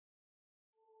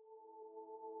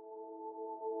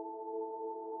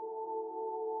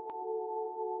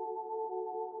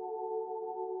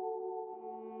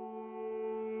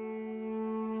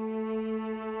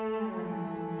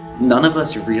None of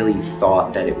us really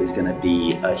thought that it was going to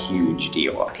be a huge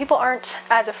deal. People aren't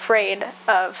as afraid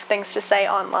of things to say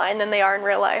online than they are in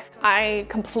real life. I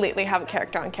completely have a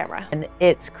character on camera. And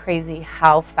it's crazy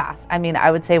how fast. I mean, I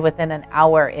would say within an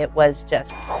hour, it was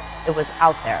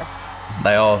out there.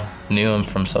 They all knew him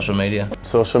from social media.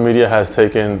 Social media has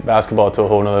taken basketball to a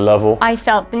whole nother level. I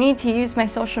felt the need to use my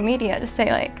social media to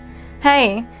say like,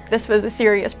 hey, this was a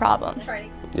serious problem.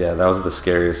 Yeah, that was the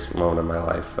scariest moment of my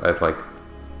life.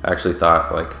 I actually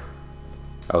thought like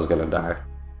I was gonna die.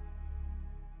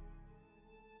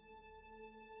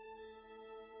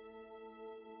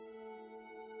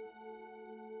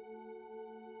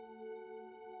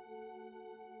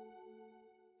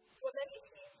 For many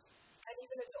teens, and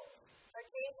even adults, are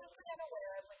dangerously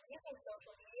unaware when using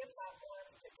social media platforms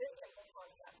to this simple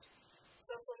concept.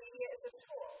 Social media is a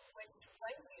tool which,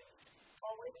 when used,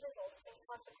 always results in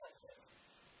consequences,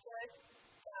 good,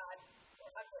 bad,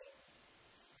 or ugly.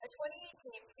 A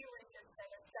 2018 Pew Research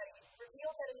Center study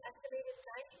revealed that an estimated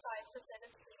 95%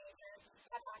 of teenagers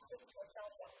have access to a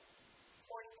cell phone.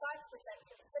 45%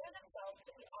 consider themselves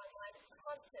to be online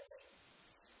constantly.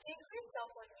 The increased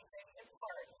cell phone usage, in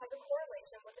part, has a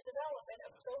correlation with the development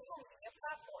of social media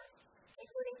platforms,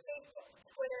 including Facebook,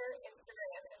 Twitter,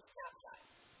 Instagram, and Snapchat.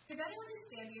 To better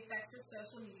understand the effects of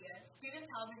social media, Student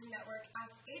Television Network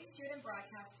asked 8 student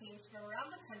broadcast teams from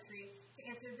around the country to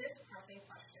answer this pressing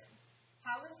question.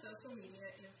 How has social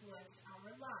media influenced our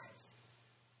lives?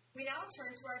 We now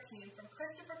turn to our team from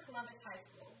Christopher Columbus High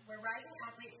School, where rising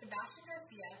athlete Sebastian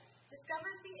Garcia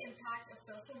discovers the impact of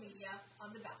social media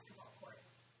on the basketball court.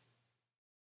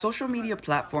 Social media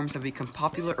platforms have become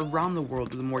popular around the world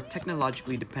with a more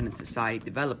technologically dependent society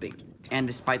developing. And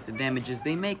despite the damages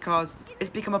they may cause,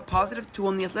 it's become a positive tool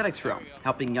in the athletics realm,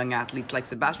 helping young athletes like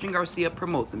Sebastian Garcia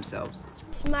promote themselves.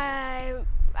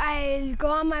 I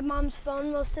go on my mom's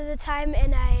phone most of the time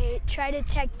and I try to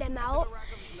check them out.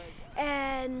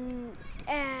 And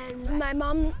my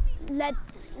mom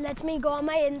lets me go on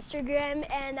my Instagram,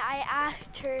 and I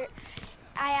asked her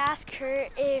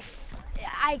if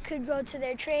I could go to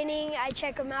their training, I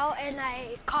check them out, and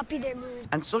I copy their moves.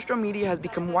 And social media has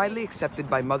become widely accepted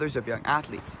by mothers of young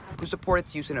athletes who support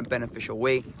its use in a beneficial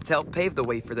way to help pave the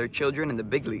way for their children in the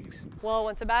big leagues. Well,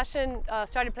 when Sebastian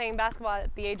started playing basketball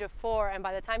at the age of 4, and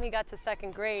by the time he got to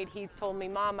 2nd grade, he told me,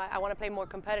 Mom, I want to play more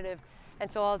competitive. And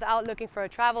so I was out looking for a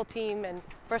travel team, and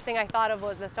first thing I thought of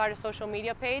was let's start a social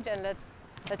media page and let's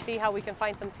see how we can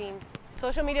find some teams.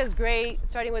 Social media is great,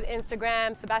 starting with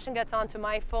Instagram. Sebastian gets onto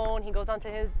my phone, he goes onto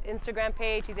his Instagram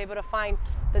page, he's able to find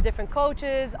the different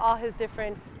coaches, all his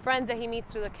different friends that he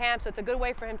meets through the camp, so it's a good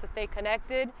way for him to stay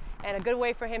connected and a good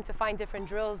way for him to find different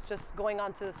drills just going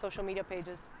onto the social media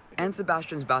pages. And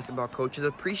Sebastian's basketball coaches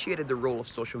appreciated the role of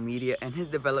social media and his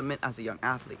development as a young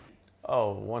athlete.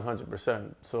 Oh,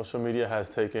 100%. Social media has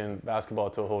taken basketball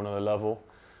to a whole nother level.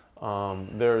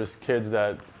 There's kids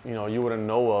that you wouldn't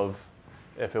know of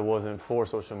if it wasn't for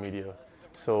social media.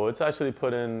 So it's actually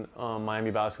put in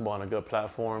Miami basketball on a good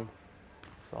platform.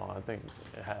 So I think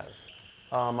it has.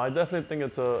 I definitely think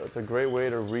it's a great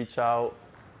way to reach out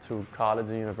to college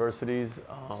and universities.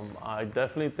 I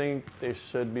definitely think there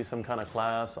should be some kind of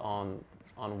class on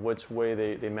which way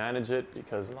they manage it,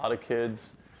 because a lot of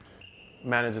kids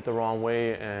manage it the wrong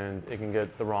way and it can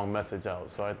get the wrong message out.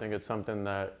 So I think it's something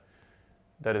that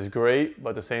is great, but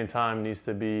at the same time needs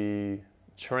to be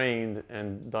trained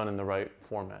and done in the right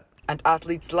format. And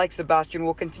athletes like Sebastian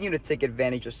will continue to take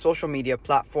advantage of social media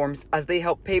platforms as they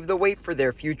help pave the way for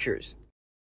their futures.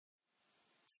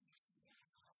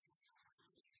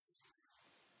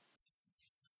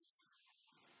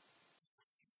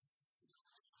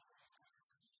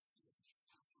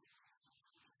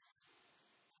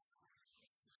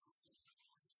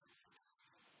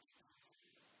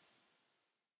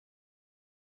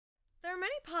 There are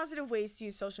many positive ways to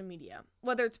use social media,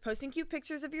 whether it's posting cute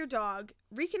pictures of your dog,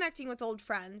 reconnecting with old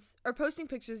friends, or posting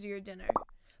pictures of your dinner.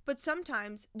 But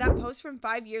sometimes that post from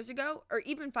 5 years ago, or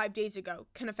even 5 days ago,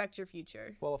 can affect your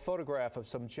future. Well, a photograph of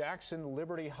some Jackson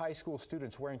Liberty High School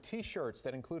students wearing t-shirts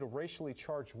that include a racially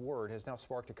charged word has now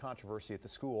sparked a controversy at the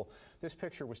school. This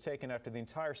picture was taken after the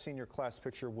entire senior class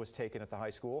picture was taken at the high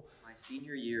school. My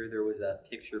senior year, there was a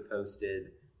picture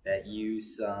posted that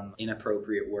used some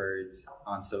inappropriate words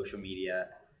on social media.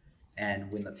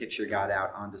 And when the picture got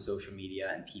out onto social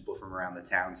media and people from around the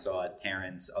town saw it,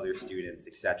 parents, other students,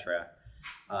 etc.,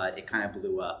 it kind of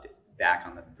blew up back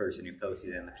on the person who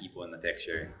posted it and the people in the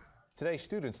picture. Today,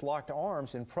 students locked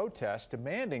arms in protest,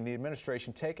 demanding the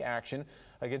administration take action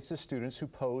against the students who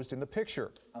posed in the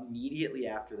picture. Immediately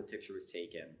after the picture was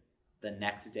taken, the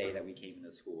next day that we came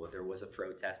into school, there was a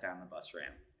protest down the bus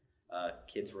ramp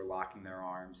Kids were locking their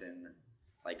arms and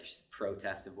like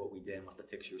protest of what we did and what the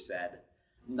picture said.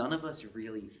 None of us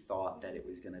really thought that it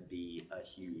was going to be a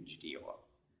huge deal.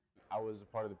 I was a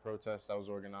part of the protest that was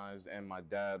organized, and my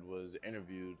dad was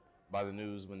interviewed by the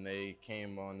news when they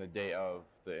came on the day of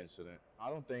the incident. I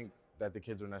don't think that the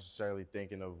kids were necessarily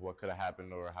thinking of what could have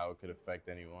happened or how it could affect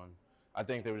anyone. I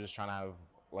think they were just trying to have,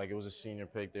 like, it was a senior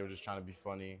pic, they were just trying to be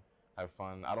funny, have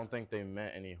fun. I don't think they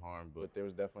meant any harm, but there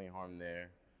was definitely harm there.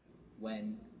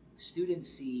 When students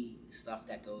see stuff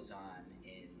that goes on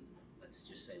in, let's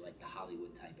just say, like the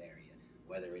Hollywood type area,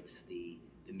 whether it's the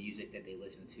music that they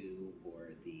listen to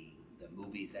or the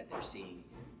movies that they're seeing,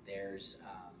 there's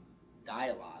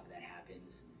dialogue that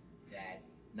happens that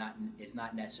is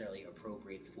not necessarily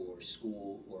appropriate for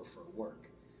school or for work.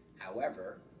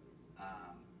 However,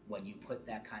 when you put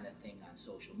that kind of thing on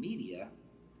social media,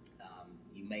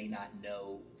 you may not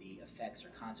know the effects or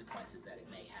consequences that it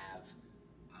may have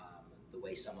the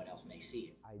way someone else may see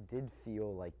it. I did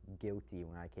feel like guilty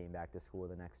when I came back to school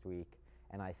the next week,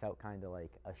 and I felt kind of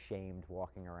like ashamed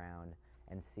walking around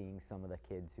and seeing some of the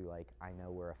kids who I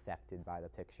know were affected by the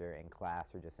picture in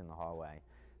class or just in the hallway.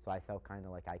 So I felt kind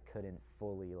of like I couldn't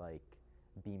fully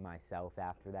be myself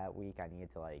after that week. I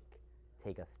needed to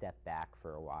take a step back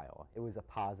for a while. It was a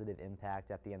positive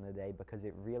impact at the end of the day because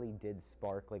it really did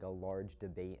spark a large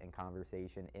debate and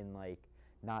conversation in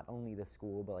not only the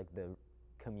school but the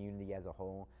community as a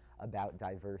whole about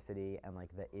diversity and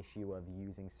the issue of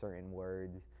using certain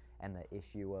words and the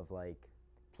issue of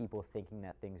people thinking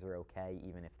that things are okay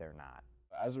even if they're not.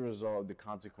 As a result of the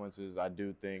consequences, I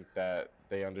do think that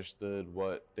they understood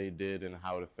what they did and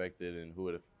how it affected and who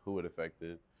it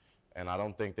affected. And I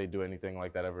don't think they do anything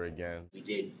like that ever again. We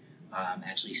did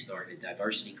actually start a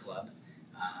diversity club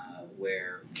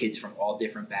where kids from all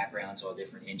different backgrounds, all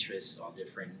different interests, all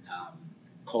different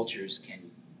cultures can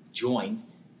join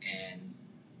and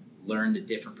learn the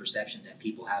different perceptions that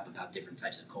people have about different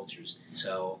types of cultures.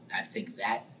 So I think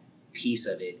that piece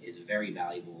of it is a very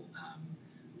valuable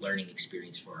learning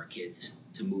experience for our kids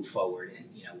to move forward. And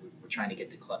we're trying to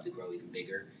get the club to grow even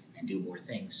bigger and do more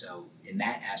things. So in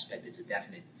that aspect, it's a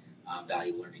definite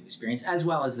valuable learning experience, as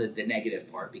well as the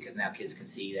negative part, because now kids can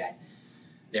see that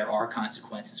there are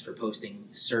consequences for posting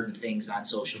certain things on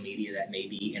social media that may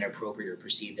be inappropriate or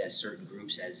perceived as certain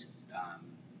groups as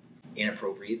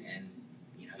inappropriate, and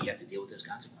you have to deal with those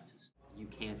consequences. You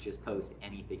can't just post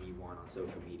anything you want on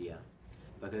social media,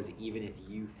 because even if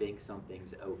you think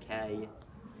something's okay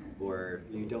or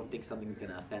you don't think something's going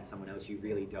to offend someone else, you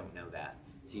really don't know that.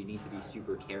 So you need to be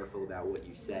super careful about what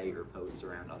you say or post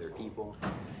around other people.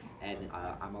 And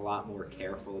I'm a lot more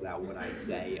careful about what I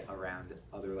say around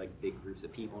other big groups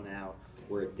of people now,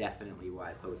 or definitely what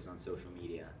I post on social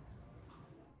media.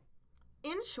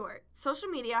 In short, social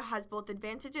media has both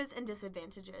advantages and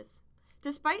disadvantages.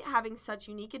 Despite having such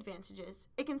unique advantages,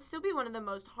 it can still be one of the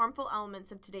most harmful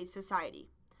elements of today's society.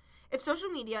 If social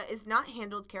media is not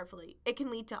handled carefully, it can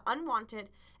lead to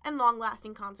unwanted and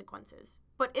long-lasting consequences.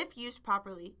 But if used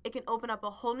properly, it can open up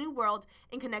a whole new world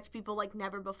and connect people like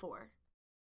never before.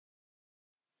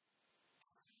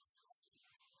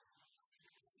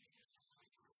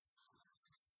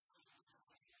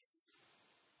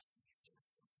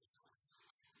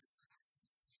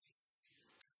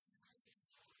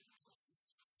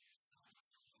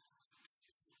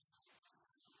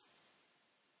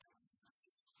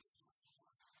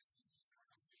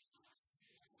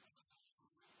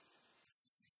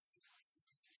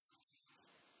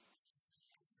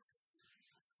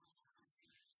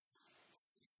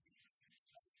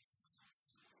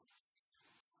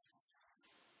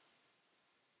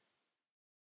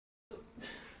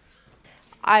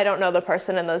 I don't know the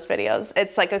person in those videos.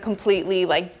 It's a completely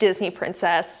Disney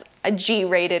princess, a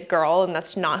G-rated girl, and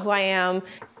that's not who I am.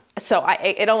 So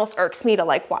it almost irks me to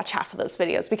watch half of those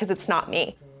videos because it's not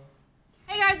me.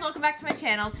 Hey guys, welcome back to my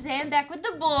channel. Today I'm back with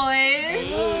the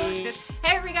boys.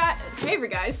 Hey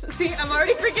guys. See, I'm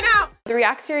already freaking out. The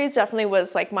React series definitely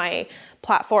was my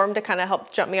platform to kind of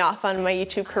help jump me off on my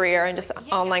YouTube career and just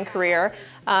online career.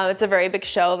 It's a very big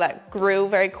show that grew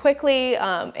very quickly,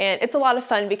 and it's a lot of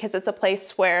fun because it's a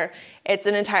place where it's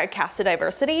an entire cast of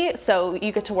diversity, so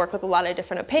you get to work with a lot of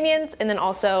different opinions, and then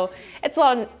also it's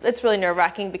really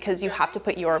nerve-wracking because you have to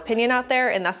put your opinion out there,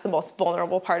 and that's the most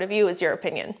vulnerable part of you, is your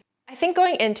opinion. I think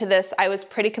going into this, I was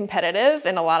pretty competitive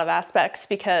in a lot of aspects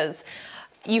because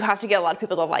you have to get a lot of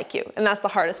people to like you. And that's the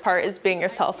hardest part, is being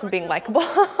yourself and being likable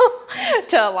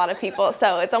to a lot of people.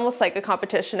 So it's almost like a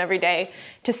competition every day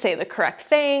to say the correct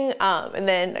thing. And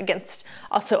then against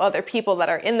also other people that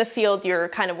are in the field, you're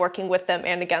kind of working with them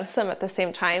and against them at the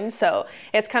same time. So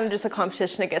it's kind of just a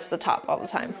competition to get to the top all the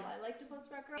time. I like to post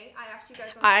about girls. I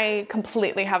I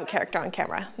completely have a character on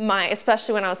camera,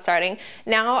 especially when I was starting.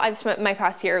 Now I've spent my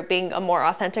past year being a more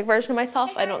authentic version of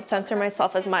myself. I don't censor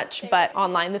myself as much, but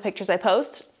online the pictures I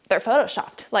post, they're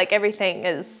photoshopped. Like everything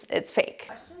it's fake.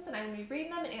 Questions, and I'm gonna be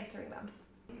reading them and answering them.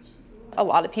 A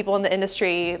lot of people in the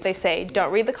industry, they say,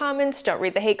 don't read the comments, don't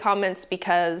read the hate comments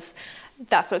because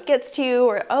that's what gets to you,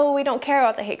 or, oh, we don't care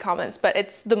about the hate comments, but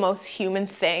it's the most human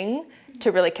thing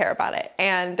to really care about it.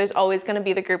 And there's always gonna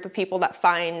be the group of people that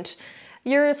find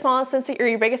your smallest or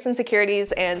your biggest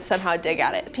insecurities and somehow dig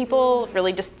at it. People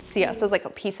really just see us as like a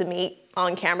piece of meat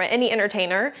on camera. Any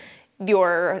entertainer,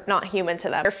 you're not human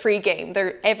to them. They're free game.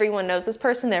 Everyone knows this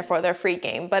person, therefore they're free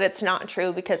game. But it's not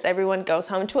true because everyone goes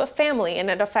home to a family and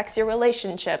it affects your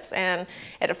relationships and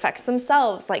it affects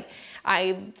themselves. Like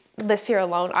this year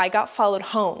alone, I got followed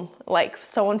home. Like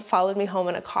someone followed me home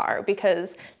in a car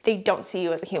because they don't see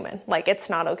you as a human. Like it's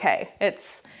not okay.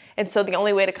 And so the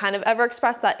only way to kind of ever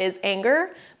express that is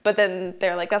anger, but then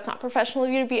they're like, that's not professional of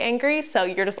you to be angry, so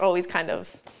you're just always kind of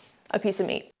a piece of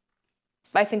meat.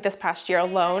 I think this past year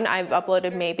alone, I've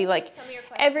uploaded maybe like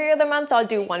every other month I'll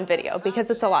do one video because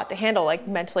it's a lot to handle. Like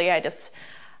mentally,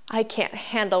 I can't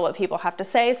handle what people have to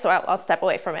say, so I'll step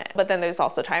away from it. But then there's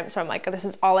also times where I'm like, this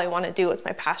is all I want to do. It's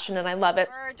my passion and I love it.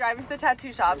 We're driving to the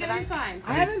tattoo shop. It's gonna be fine.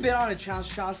 I haven't been on a challenge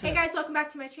shop since. Hey guys, welcome back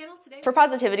to my channel today. For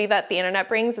positivity that the internet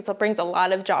brings, it brings a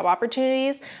lot of job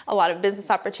opportunities, a lot of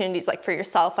business opportunities. Like for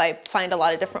yourself, I find a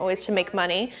lot of different ways to make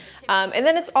money. And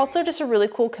then it's also just a really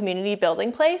cool community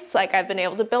building place. Like I've been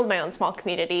able to build my own small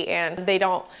community, and I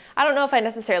don't know if I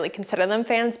necessarily consider them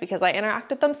fans because I interact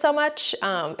with them so much.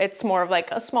 It's more of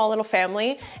like a small little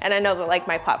family, and I know that like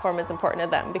my platform is important to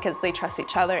them because they trust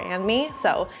each other and me.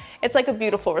 So it's like a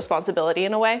beautiful responsibility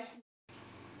in a way.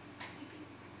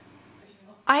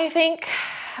 I think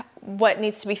what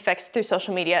needs to be fixed through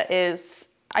social media is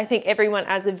I think everyone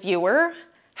as a viewer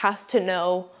has to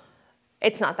know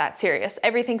it's not that serious.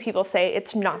 Everything people say,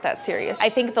 it's not that serious. I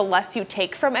think the less you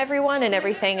take from everyone and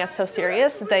everything is so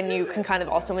serious, then you can kind of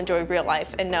also enjoy real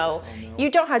life and know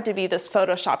you don't have to be this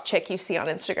Photoshop chick you see on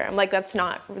Instagram. Like that's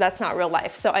not real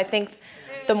life. So I think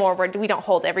the more we don't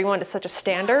hold everyone to such a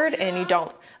standard and you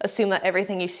don't assume that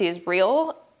everything you see is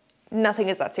real, nothing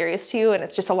is that serious to you, and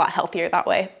it's just a lot healthier that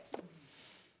way.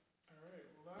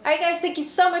 Alright guys, thank you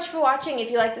so much for watching. If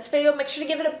you like this video, make sure to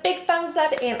give it a big thumbs up,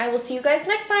 and I will see you guys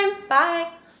next time. Bye!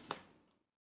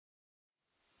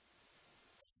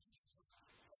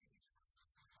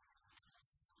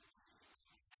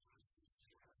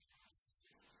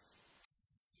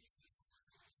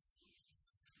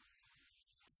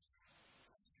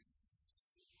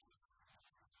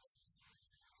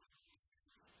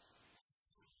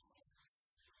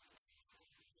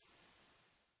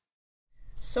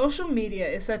 Social media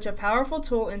is such a powerful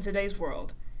tool in today's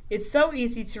world. It's so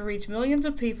easy to reach millions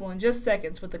of people in just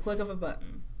seconds with the click of a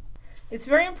button. It's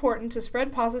very important to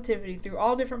spread positivity through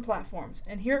all different platforms,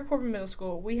 and here at Corbin Middle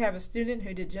School, we have a student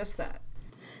who did just that.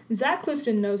 Zach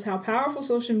Clifton knows how powerful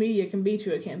social media can be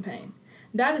to a campaign.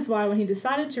 That is why when he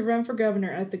decided to run for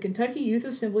governor at the Kentucky Youth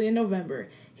Assembly in November,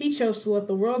 he chose to let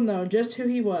the world know just who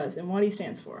he was and what he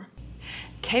stands for.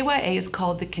 KYA is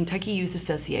called the Kentucky Youth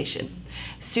Association.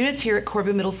 Students here at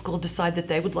Corbin Middle School decide that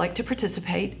they would like to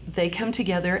participate. They come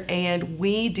together and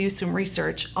we do some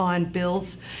research on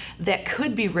bills that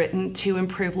could be written to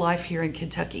improve life here in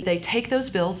Kentucky. They take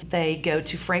those bills, they go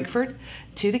to Frankfort,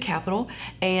 to the Capitol,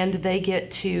 and they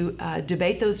get to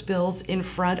debate those bills in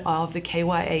front of the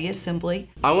KYA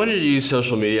Assembly. I wanted to use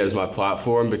social media as my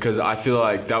platform because I feel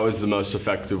like that was the most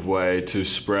effective way to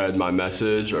spread my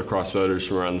message across voters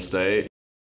from around the state.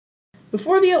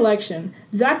 Before the election,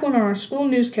 Zach went on our school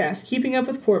newscast, Keeping Up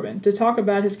with Corbin, to talk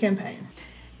about his campaign.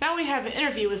 Now we have an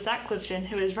interview with Zach Clifton,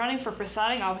 who is running for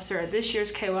presiding officer at this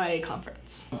year's KYA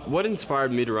conference. What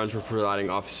inspired me to run for presiding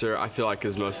officer, I feel like,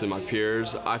 is mostly my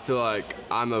peers. I feel like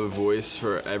I'm a voice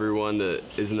for everyone that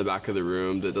is in the back of the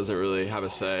room that doesn't really have a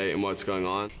say in what's going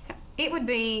on. It would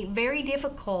be very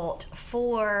difficult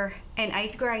for an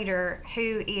 8th grader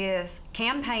who is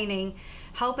campaigning,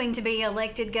 hoping to be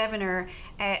elected governor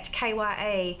at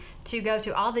KYA, to go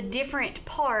to all the different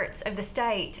parts of the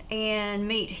state and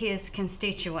meet his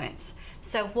constituents.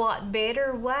 So what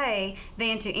better way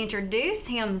than to introduce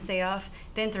himself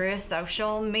than through a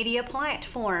social media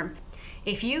platform?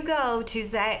 If you go to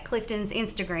Zach Clifton's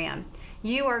Instagram,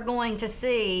 you are going to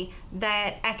see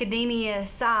that academia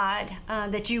side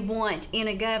that you want in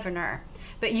a governor,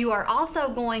 but you are also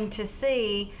going to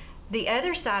see the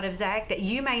other side of Zach that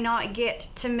you may not get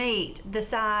to meet, the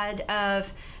side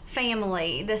of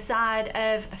family, the side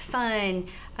of fun,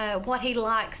 what he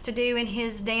likes to do in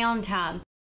his downtime.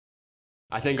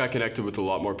 I think I connected with a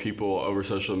lot more people over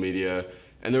social media,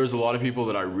 and there was a lot of people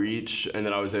that I reached and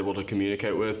that I was able to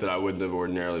communicate with that I wouldn't have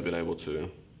ordinarily been able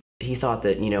to. He thought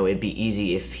that, it'd be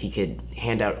easy if he could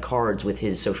hand out cards with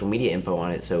his social media info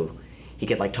on it, so he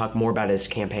could talk more about his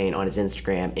campaign on his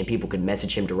Instagram and people could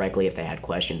message him directly if they had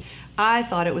questions. I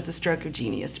thought it was a stroke of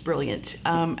genius, brilliant.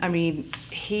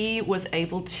 He was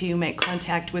able to make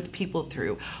contact with people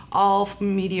through all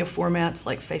media formats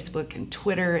like Facebook and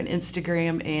Twitter and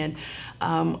Instagram, and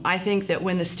I think that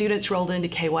when the students rolled into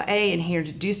KYA and he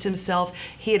introduced himself,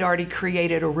 he had already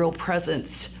created a real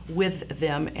presence with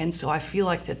them, and so I feel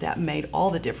like that made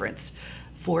all the difference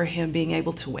for him being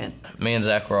able to win. Me and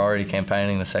Zach were already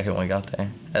campaigning the second we got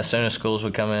there. As soon as schools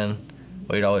would come in,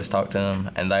 we'd always talk to them,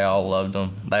 and they all loved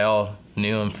him. They all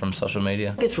knew him from social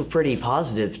media. It's pretty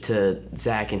positive to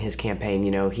Zach and his campaign.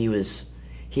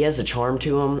 He has a charm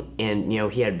to him, and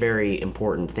he had very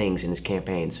important things in his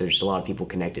campaign, so just a lot of people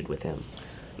connected with him.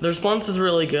 The response is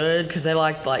really good because they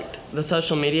liked the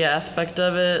social media aspect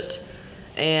of it,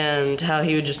 and how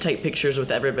he would just take pictures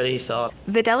with everybody he saw.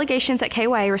 The delegations at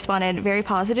KYA responded very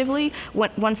positively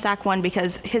once Zach won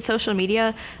because his social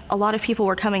media, a lot of people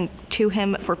were coming to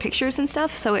him for pictures and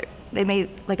stuff, so they made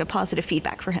a positive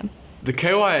feedback for him. The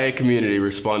KYA community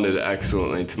responded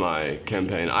excellently to my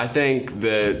campaign. I think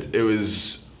that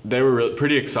they were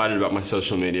pretty excited about my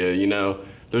social media.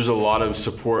 There's a lot of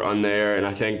support on there, and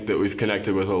I think that we've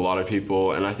connected with a lot of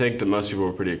people, and I think that most people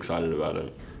were pretty excited about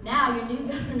it. Now your new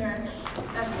governor of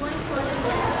 2020,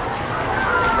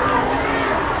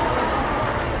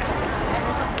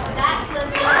 Zach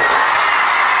Clifton.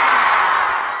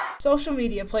 Social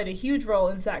media played a huge role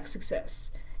in Zach's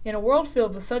success. In a world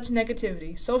filled with such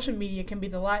negativity, social media can be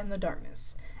the light in the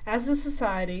darkness. As a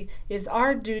society, it is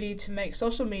our duty to make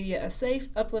social media a safe,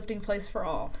 uplifting place for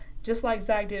all, just like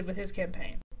Zach did with his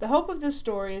campaign. The hope of this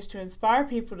story is to inspire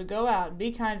people to go out and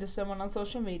be kind to someone on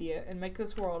social media and make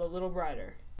this world a little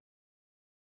brighter.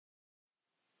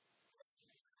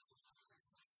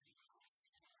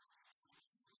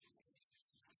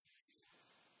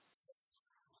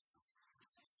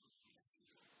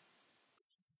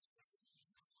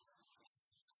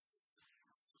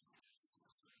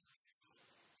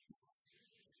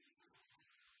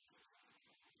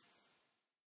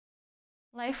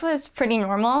 Life was pretty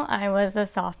normal. I was a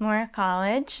sophomore at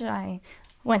college. I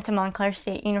went to Montclair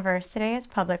State University as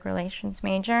public relations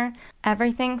major.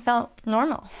 Everything felt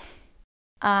normal.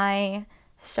 I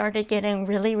started getting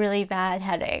really, really bad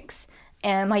headaches.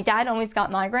 And my dad always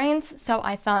got migraines, so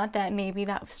I thought that maybe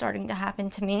that was starting to happen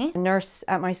to me. A nurse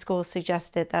at my school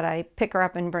suggested that I pick her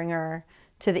up and bring her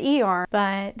to the ER.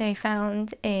 But they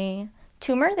found a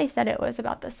tumor. They said it was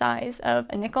about the size of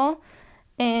a nickel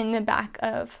in the back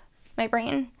of my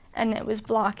brain, and it was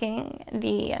blocking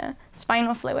the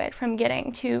spinal fluid from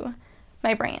getting to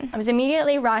my brain. I was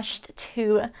immediately rushed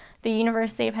to the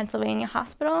University of Pennsylvania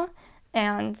hospital,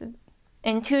 and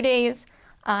in 2 days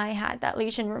I had that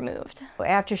lesion removed.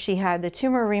 After she had the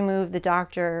tumor removed, the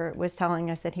doctor was telling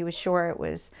us that he was sure it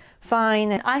was fine.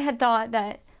 And I had thought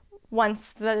that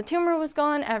once the tumor was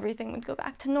gone, everything would go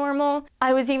back to normal.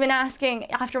 I was even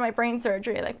asking after my brain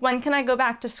surgery, when can I go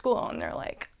back to school? And they're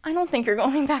like, I don't think you're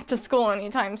going back to school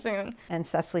anytime soon. And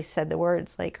Cecily said the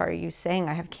words are you saying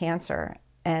I have cancer?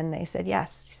 And they said,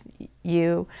 yes,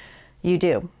 you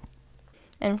do.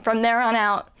 And from there on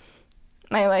out,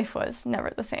 my life was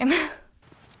never the same.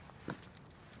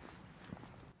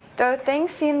 Though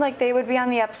things seemed like they would be on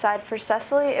the upside for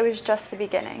Cecily, it was just the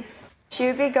beginning. She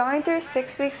would be going through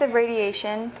 6 weeks of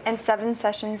radiation and 7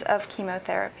 sessions of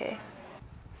chemotherapy.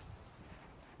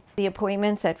 The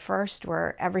appointments at first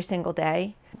were every single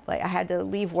day. I had to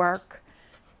leave work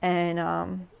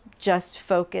and just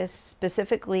focus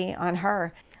specifically on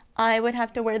her. I would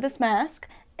have to wear this mask,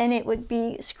 and it would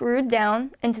be screwed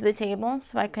down into the table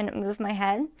so I couldn't move my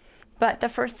head. But the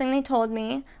first thing they told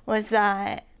me was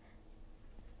that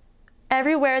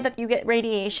everywhere that you get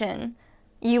radiation,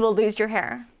 you will lose your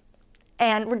hair.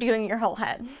 And we're doing your whole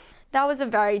head. That was a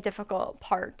very difficult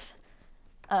part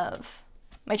of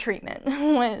my treatment,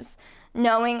 was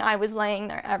knowing I was laying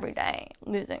there every day,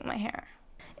 losing my hair.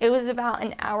 It was about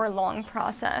an hour-long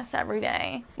process every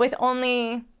day, with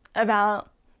only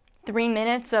about 3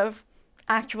 minutes of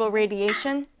actual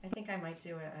radiation. I think I might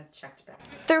do a checked back.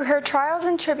 Through her trials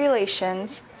and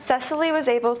tribulations, Cecily was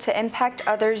able to impact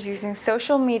others using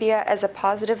social media as a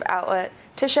positive outlet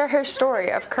to share her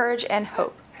story of courage and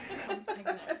hope.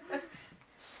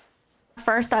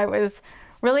 First, I was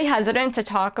really hesitant to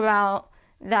talk about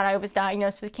that I was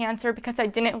diagnosed with cancer because I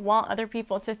didn't want other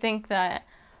people to think that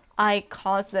I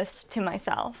caused this to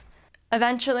myself.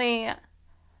 Eventually,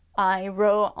 I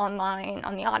wrote online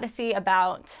on the Odyssey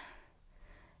about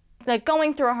like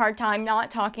going through a hard time,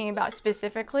 not talking about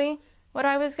specifically what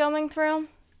I was going through.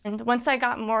 And once I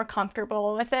got more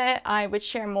comfortable with it, I would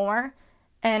share more,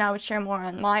 and I would share more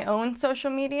on my own social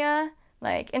media,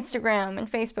 like Instagram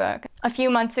and Facebook. A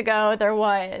few months ago, there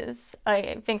was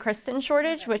a vincristine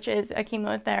shortage, which is a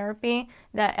chemotherapy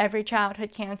that every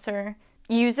childhood cancer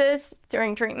uses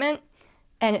during treatment,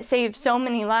 and it saved so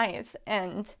many lives.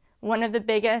 And one of the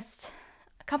biggest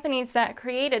companies that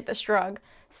created this drug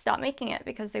stopped making it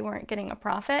because they weren't getting a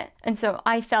profit. And so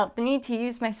I felt the need to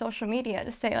use my social media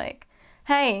to say like,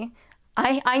 hey,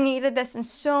 I needed this and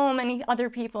so many other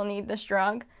people need this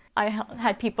drug. I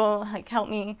had people like help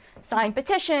me sign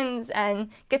petitions and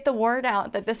get the word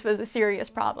out that this was a serious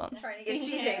problem. Trying to get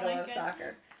CJ to love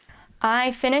soccer.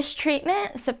 I finished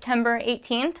treatment September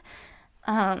 18th,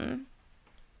 and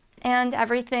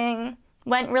everything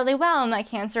went really well. My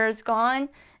cancer is gone,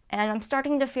 and I'm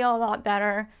starting to feel a lot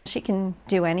better. She can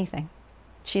do anything.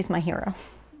 She's my hero.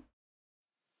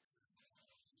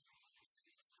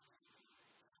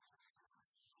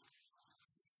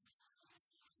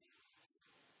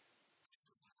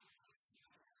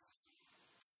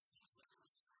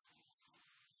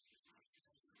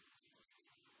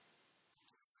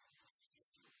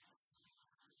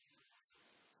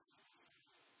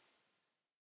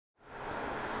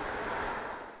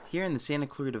 Here in the Santa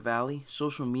Clarita Valley,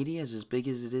 social media is as big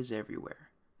as it is everywhere.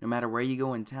 No matter where you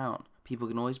go in town, people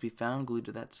can always be found glued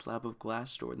to that slab of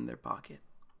glass stored in their pocket.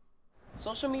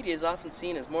 Social media is often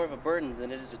seen as more of a burden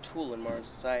than it is a tool in modern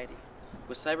society.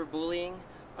 With cyberbullying,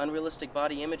 unrealistic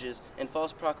body images, and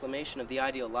false proclamation of the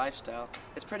ideal lifestyle,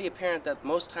 it's pretty apparent that the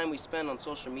most time we spend on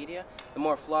social media, the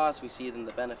more flaws we see than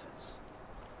the benefits.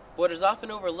 What is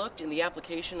often overlooked in the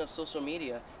application of social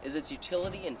media is its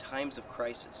utility in times of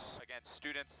crisis. Against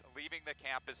students leaving the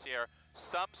campus here,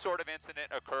 some sort of incident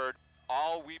occurred.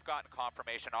 All we've gotten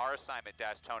confirmation, our assignment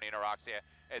desk, Tony and Araxia,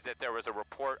 is that there was a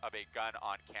report of a gun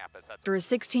on campus. After a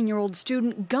 16-year-old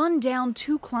student gunned down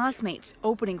 2 classmates,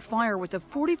 opening fire with a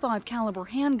 .45 caliber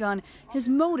handgun, his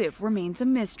motive remains a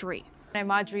mystery.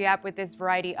 I'm Audrey App with this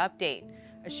Variety update.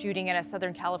 A shooting at a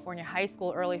Southern California high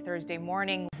school early Thursday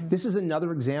morning. This is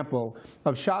another example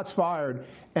of shots fired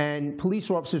and police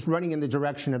officers running in the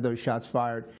direction of those shots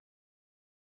fired.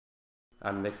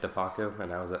 I'm Nick DePaco,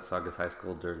 and I was at Saugus High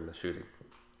School during the shooting.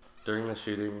 During the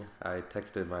shooting, I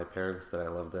texted my parents that I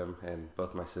loved them and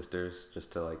both my sisters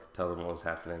just to tell them what was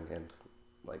happening and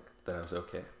that I was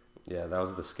okay. Yeah, that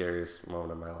was the scariest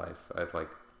moment of my life. I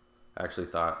actually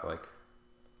thought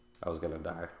I was gonna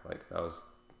die. That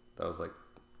was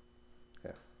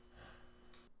yeah.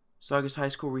 Saugus High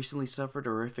School recently suffered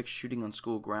a horrific shooting on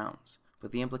school grounds,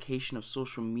 but the implication of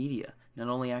social media not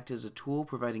only acted as a tool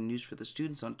providing news for the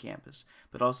students on campus,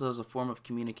 but also as a form of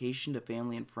communication to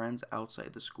family and friends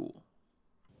outside the school.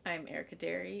 I'm Erica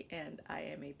Derry, and I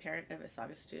am a parent of a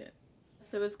Saugus student.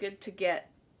 So it was good to get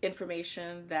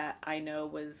information that I know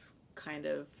was kind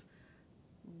of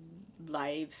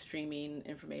live streaming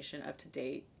information up to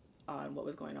date on what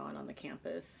was going on the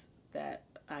campus that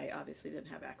I obviously didn't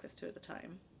have access to at the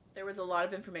time. There was a lot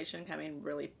of information coming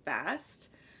really fast,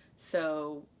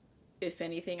 so if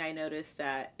anything, I noticed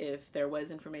that if there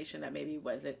was information that maybe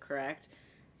wasn't correct,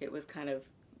 it was kind of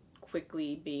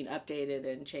quickly being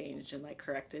updated and changed and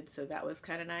corrected, so that was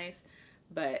kind of nice,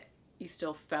 but you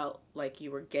still felt like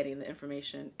you were getting the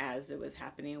information as it was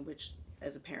happening, which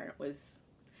as a parent was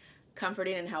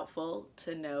comforting and helpful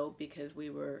to know because we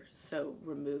were so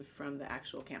removed from the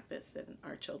actual campus and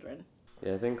our children.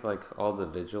 Yeah, I think all the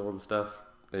vigil and stuff,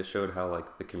 it showed how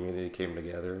the community came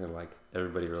together and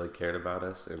everybody really cared about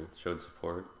us and showed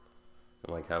support,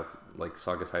 and how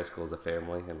Saugus High School is a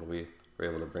family and we were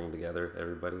able to bring together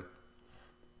everybody.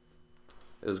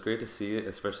 It was great to see it,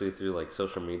 especially through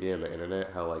social media and the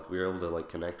internet, how we were able to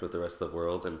connect with the rest of the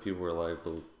world and people were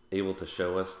able to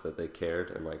show us that they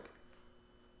cared, and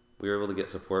we were able to get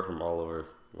support from all over,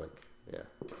 yeah.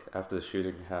 After the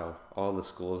shooting, how all the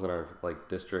schools in our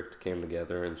district came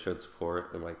together and showed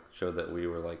support and showed that we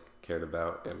were cared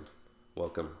about and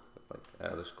welcome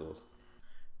at other schools.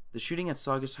 The shooting at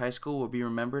Saugus High School will be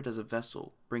remembered as a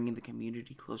vessel bringing the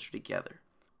community closer together.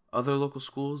 Other local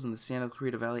schools in the Santa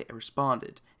Clarita Valley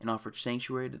responded and offered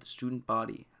sanctuary to the student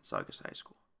body at Saugus High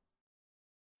School.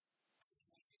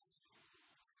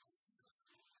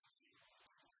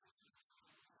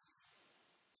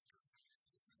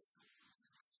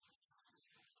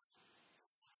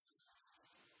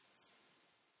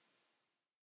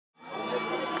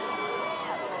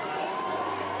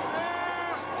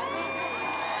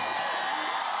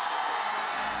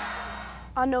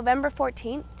 On November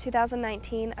 14,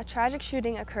 2019, a tragic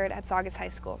shooting occurred at SAUGUS High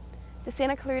School. The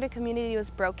Santa Clarita community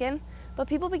was broken, but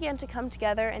people began to come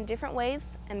together in different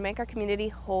ways and make our community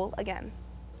whole again.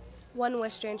 One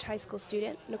West Ranch High School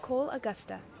student, Nicole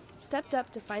Augusta, stepped up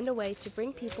to find a way to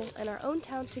bring people in our own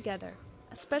town together,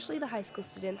 especially the high school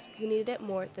students who needed it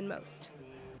more than most.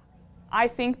 I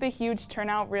think the huge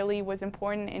turnout really was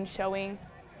important in showing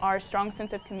our strong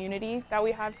sense of community that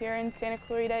we have here in Santa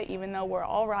Clarita, even though we're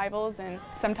all rivals and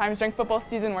sometimes during football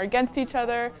season we're against each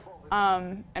other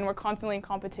and we're constantly in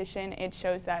competition. It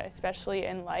shows that, especially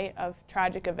in light of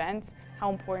tragic events,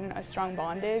 how important a strong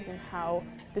bond is and how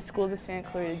the schools of Santa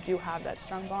Clarita do have that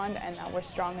strong bond and that we're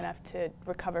strong enough to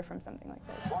recover from something like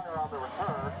this.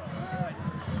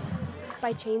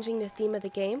 By changing the theme of the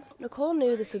game, Nicole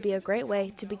knew this would be a great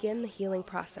way to begin the healing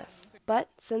process. But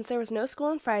since there was no school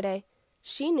on Friday,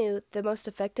 she knew the most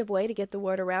effective way to get the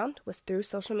word around was through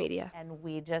social media. And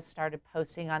we just started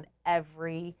posting on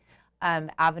every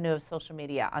avenue of social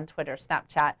media, on Twitter,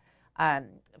 Snapchat,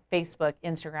 Facebook,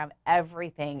 Instagram,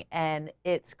 everything. And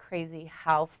it's crazy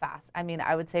how fast. I mean,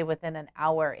 I would say within an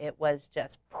hour, it was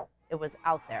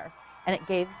out there. And it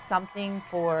gave something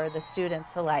for the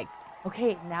students to like,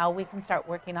 okay, now we can start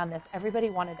working on this. Everybody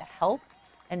wanted to help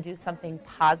and do something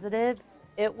positive.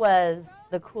 It was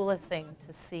the coolest thing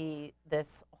to see this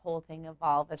whole thing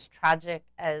evolve. As tragic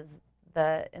as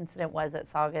the incident was at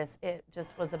SAUGUS, it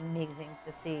just was amazing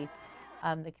to see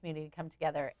the community come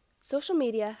together. Social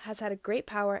media has had a great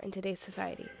power in today's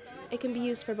society. It can be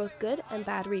used for both good and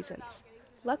bad reasons.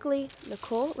 Luckily,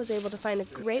 Nicole was able to find a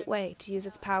great way to use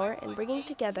its power in bringing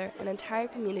together an entire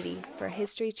community for a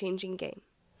history-changing game.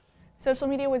 Social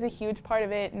media was a huge part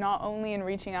of it, not only in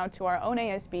reaching out to our own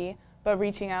ASB, but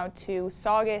reaching out to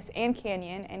SAUGUS and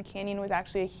Canyon was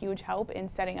actually a huge help in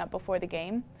setting up before the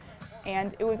game.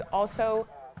 And it was also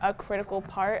a critical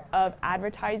part of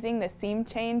advertising the theme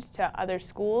change to other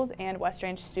schools and West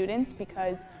Ranch students,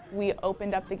 because we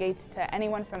opened up the gates to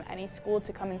anyone from any school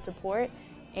to come and support.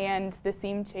 And the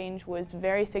theme change was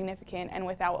very significant, and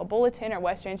without a bulletin or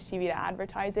West Ranch TV to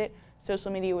advertise it,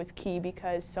 social media was key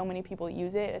because so many people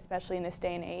use it, especially in this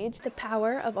day and age. The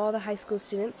power of all the high school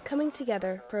students coming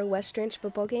together for a West Ranch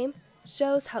football game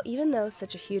shows how even though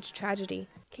such a huge tragedy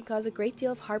can cause a great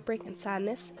deal of heartbreak and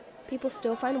sadness, people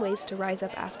still find ways to rise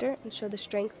up after and show the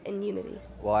strength and unity.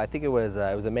 Well, I think it was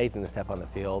amazing to step on the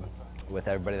field with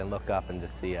everybody and look up and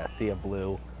just see a sea of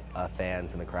blue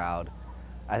fans in the crowd.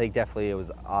 I think definitely it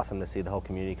was awesome to see the whole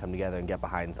community come together and get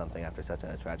behind something after such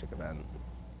a tragic event.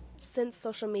 Since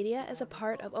social media is a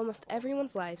part of almost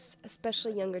everyone's lives,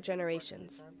 especially younger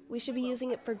generations, we should be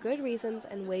using it for good reasons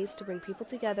and ways to bring people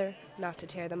together, not to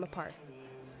tear them apart.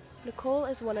 Nicole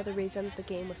is one of the reasons the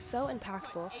game was so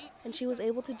impactful, and she was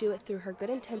able to do it through her good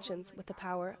intentions with the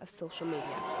power of social media.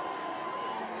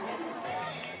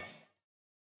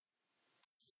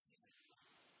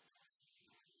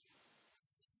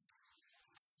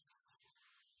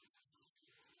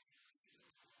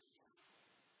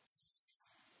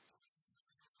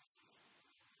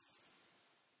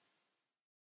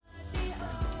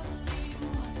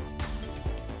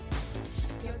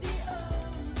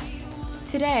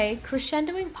 Today,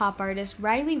 crescendoing pop artist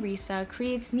Riley Risa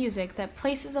creates music that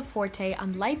places a forte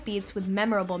on light beats with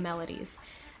memorable melodies.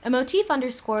 A motif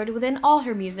underscored within all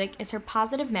her music is her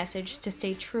positive message to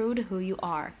stay true to who you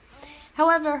are.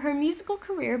 However, her musical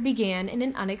career began in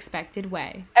an unexpected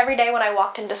way. Every day when I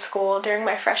walked into school during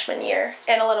my freshman year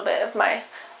and a little bit of my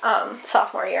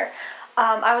sophomore year,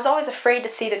 I was always afraid to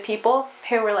see the people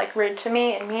who were like rude to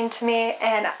me and mean to me,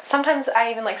 and sometimes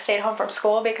I even like stayed home from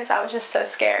school because I was just so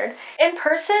scared. In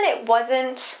person, it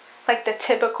wasn't like the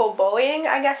typical bullying,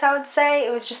 I guess I would say. It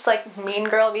was just like mean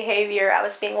girl behavior. I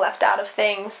was being left out of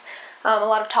things, a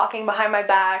lot of talking behind my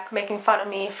back, making fun of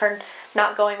me for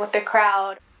not going with the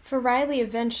crowd. For Riley,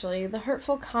 eventually, the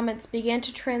hurtful comments began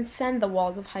to transcend the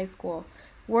walls of high school.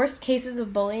 Worst cases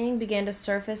of bullying began to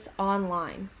surface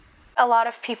online. A lot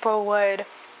of people would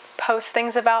post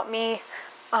things about me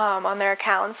on their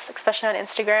accounts, especially on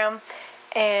Instagram,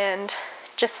 and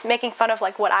just making fun of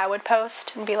like what I would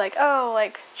post and be like, oh,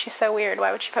 like she's so weird,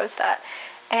 why would she post that?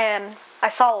 And I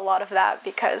saw a lot of that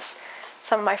because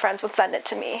some of my friends would send it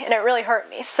to me, and it really hurt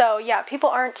me. So yeah, people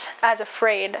aren't as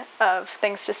afraid of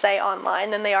things to say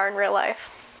online than they are in real life.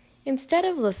 Instead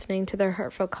of listening to their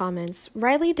hurtful comments,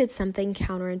 Riley did something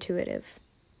counterintuitive.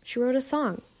 She wrote a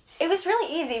song. It was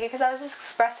really easy because I was just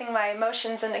expressing my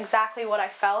emotions and exactly what I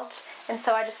felt, and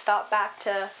so I just thought back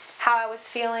to how I was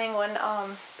feeling when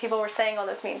people were saying all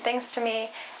those mean things to me,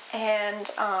 and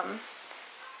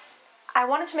I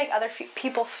wanted to make other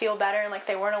people feel better and like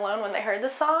they weren't alone when they heard the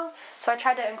song, so I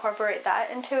tried to incorporate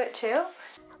that into it too.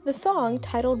 The song,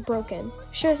 titled Broken,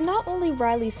 shares not only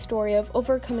Riley's story of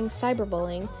overcoming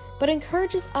cyberbullying, but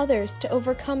encourages others to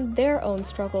overcome their own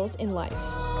struggles in life.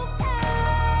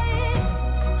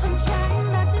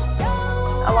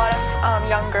 A lot of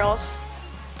young girls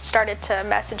started to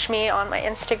message me on my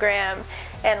Instagram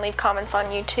and leave comments on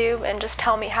YouTube and just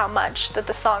tell me how much that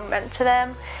the song meant to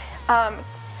them.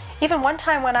 Even one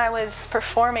time when I was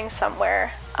performing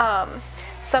somewhere,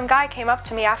 some guy came up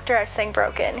to me after I sang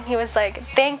Broken. He was like,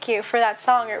 "Thank you for that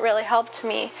song, it really helped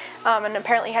me." And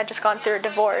apparently he had just gone through a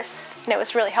divorce, and it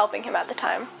was really helping him at the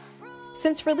time.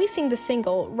 Since releasing the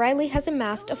single, Riley has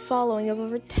amassed a following of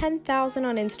over 10,000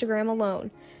 on Instagram alone.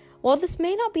 While this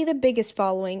may not be the biggest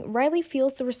following, Riley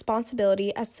feels the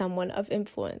responsibility as someone of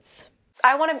influence.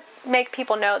 I want to make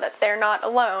people know that they're not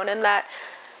alone and that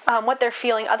what they're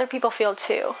feeling, other people feel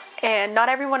too. And not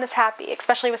everyone is happy,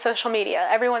 especially with social media.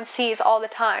 Everyone sees all the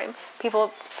time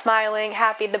people smiling,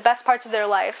 happy, the best parts of their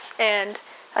lives, and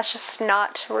that's just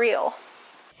not real.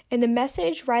 And the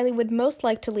message Riley would most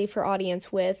like to leave her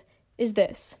audience with is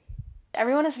this: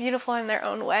 everyone is beautiful in their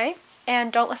own way,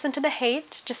 and don't listen to the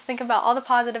hate. Just think about all the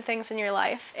positive things in your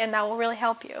life, and that will really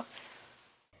help you.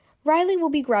 Riley will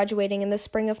be graduating in the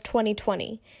spring of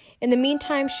 2020. In the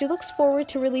meantime, she looks forward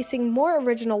to releasing more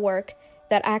original work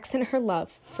that accent her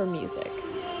love for music.